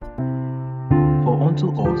unto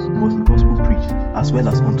us was the gospel preached, as well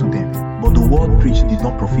as unto them. But the word preached did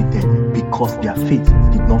not profit them, because their faith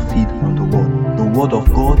did not feed on the word. The word of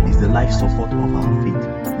God is the life support of our faith.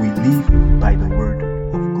 We live by the word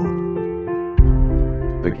of God.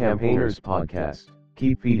 The Campaigners Podcast.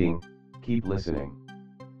 Keep feeding, keep listening.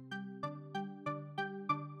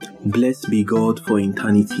 Blessed be God for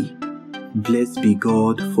eternity. Blessed be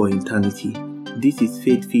God for eternity. This is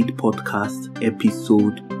Faith Feed Podcast,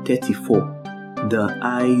 episode 34. The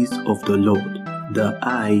eyes of the Lord. The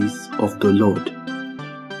eyes of the Lord.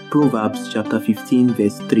 Proverbs chapter 15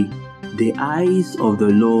 verse 3. The eyes of the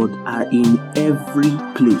Lord are in every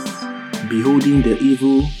place, beholding the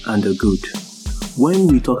evil and the good. When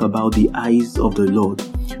we talk about the eyes of the Lord,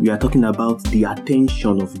 we are talking about the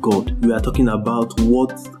attention of God. We are talking about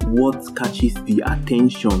what catches the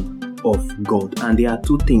attention of God. And there are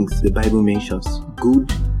two things the Bible mentions: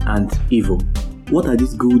 good and evil. What are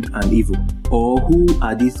these good and evil? Or who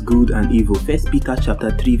are these good and evil? 1 Peter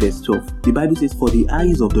chapter 3 verse 12. The Bible says, "For the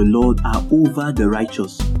eyes of the Lord are over the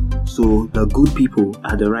righteous." So the good people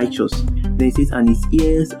are the righteous. Then it says, "And his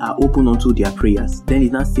ears are open unto their prayers." Then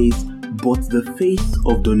it now says, "But the face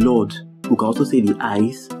of the Lord," we can also say the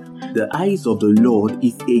eyes of the Lord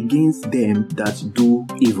is against them that do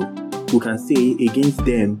evil. We can say against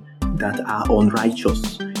them that are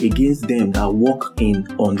unrighteous, against them that walk in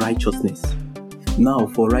unrighteousness. Now,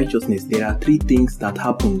 for righteousness, there are three things that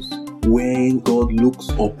happens when God looks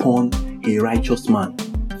upon a righteous man.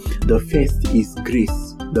 The first is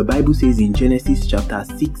grace. The Bible says in Genesis chapter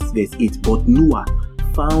 6 verse 8, "But Noah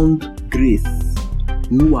found grace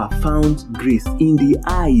in the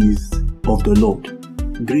eyes of the Lord."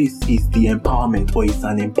 Grace is the empowerment, or is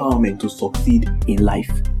an empowerment to succeed in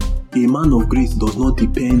life. A man of grace does not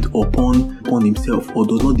depend upon himself, or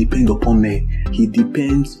does not depend upon men. He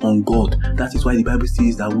depends on God. That is why the Bible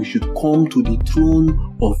says that we should come to the throne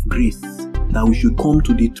of grace.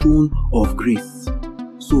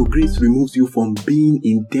 So grace removes you from being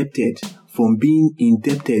indebted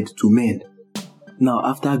to men. Now,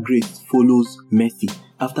 after grace follows mercy.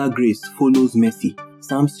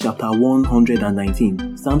 Psalms chapter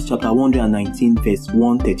 119 verse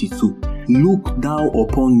 132. Look thou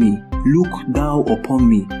upon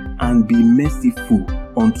me, and be merciful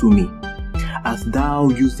unto me, as thou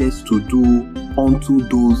usest to do unto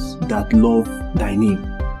those that love thy name.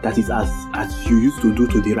 That is, as you used to do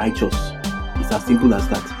to the righteous. It's as simple as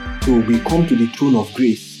that. So we come to the throne of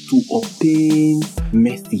grace to obtain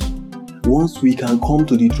mercy. Once we can come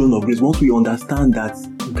to the throne of grace, once we understand that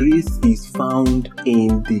grace is found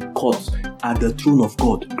in the courts, at the throne of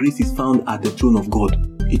God. Grace is found at the throne of God.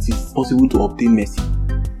 It is possible to obtain mercy.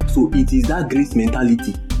 So it is that grace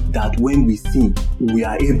mentality that when we sin, we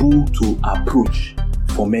are able to approach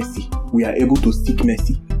for mercy. We are able to seek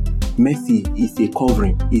mercy. Mercy is a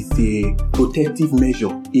covering, it's a protective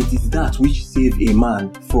measure. It is that which saves a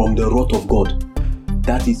man from the wrath of God.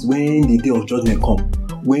 That is when the day of judgment comes.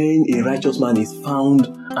 When a righteous man is found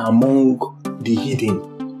among the hidden,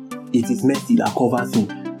 it is mercy that covers him.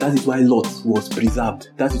 That is why Lot was preserved.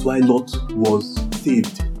 That is why Lot was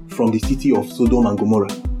saved from the city of Sodom and Gomorrah.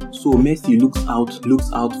 So mercy looks out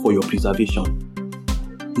for your preservation.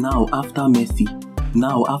 Now after mercy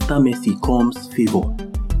comes favor.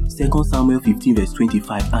 2 Samuel 15 verse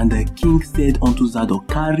 25. "And the king said unto Zadok,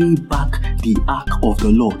 Carry back the ark of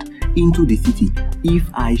the Lord into the city, if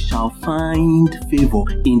I shall find favor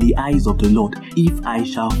in the eyes of the Lord. If I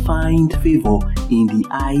shall find favor in the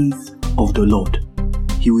eyes of the Lord,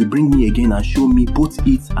 he will bring me again and show me both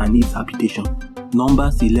it and its habitation."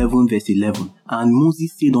 Numbers 11 verse 11. "And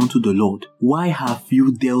Moses said unto the Lord, Why have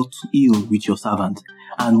you dealt ill with your servant?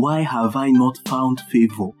 And why have I not found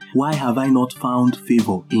favor? Why have I not found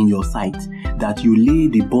favor in your sight, that you lay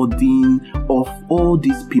the burden of all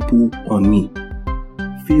these people on me?"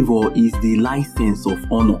 Favor is the license of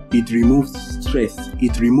honor. It removes stress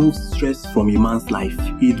from a man's life.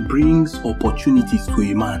 It brings opportunities to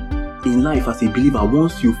a man. In life, as a believer,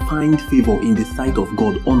 once you find favor in the sight of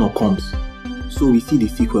God, honor comes. So we see the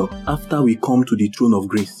sequel. After we come to the throne of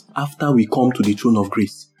grace,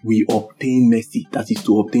 we obtain mercy. That is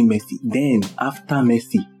to obtain mercy. Then, after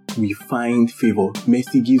mercy, we find favor.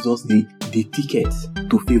 Mercy gives us the ticket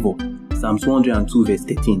to favor. Psalms 102 verse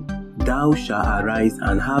 13. "Thou shalt arise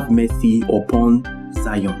and have mercy upon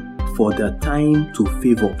Zion, for the time to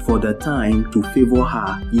favor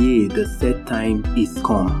her, yea, the set time is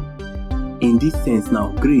come." In this sense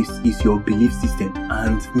now, grace is your belief system,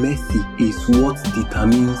 and mercy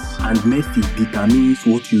determines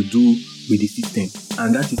what you do with the system.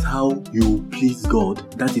 And that is how you please God.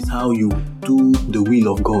 That is how you do the will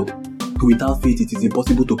of God. Without faith, it is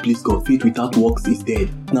impossible to please God. Faith without works is dead.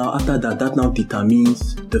 Now, after that now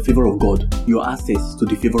determines the favor of God, your access to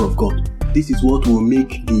the favor of God. This is what will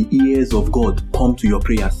make the ears of God come to your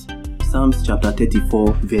prayers. Psalms chapter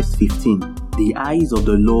 34, verse 15. The eyes of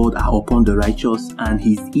the Lord are upon the righteous, and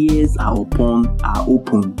his ears are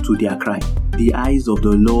open to their cry. The eyes of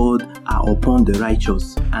the Lord are upon the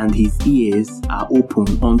righteous, and his ears are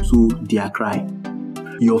open unto their cry.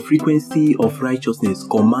 Your frequency of righteousness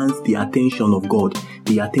commands the attention of God,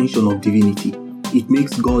 the attention of divinity. It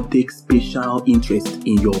makes God take special interest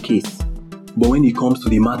in your case. But when it comes to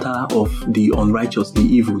the matter of the unrighteous, the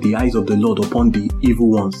evil, the eyes of the Lord upon the evil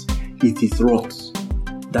ones, it is wrath.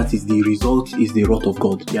 That is, the result is the wrath of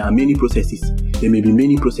God. There are many processes. There may be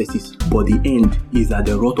many processes, but the end is that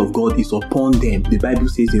the wrath of God is upon them. The Bible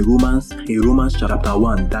says in Romans chapter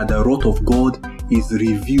 1, that the wrath of God is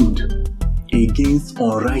revealed against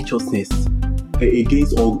unrighteousness,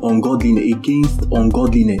 against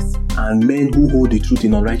ungodliness, and men who hold the truth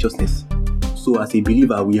in unrighteousness. So as a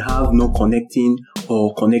believer, we have no connecting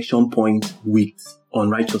or connection point with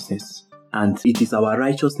unrighteousness. And it is our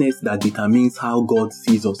righteousness that determines how God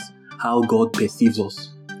sees us, how God perceives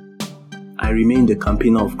us. I remain the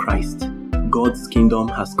campaigner of Christ. God's kingdom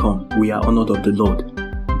has come. We are honored of the Lord.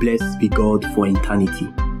 Blessed be God for eternity.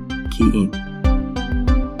 KeyIn.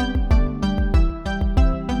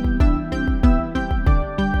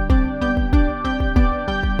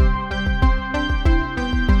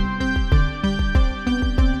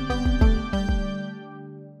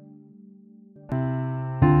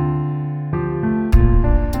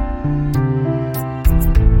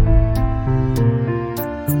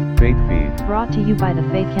 Brought to you by the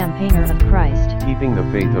FaithCampaigner of Christ. Keeping the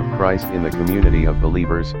faith of Christ in the community of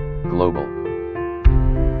believers, global.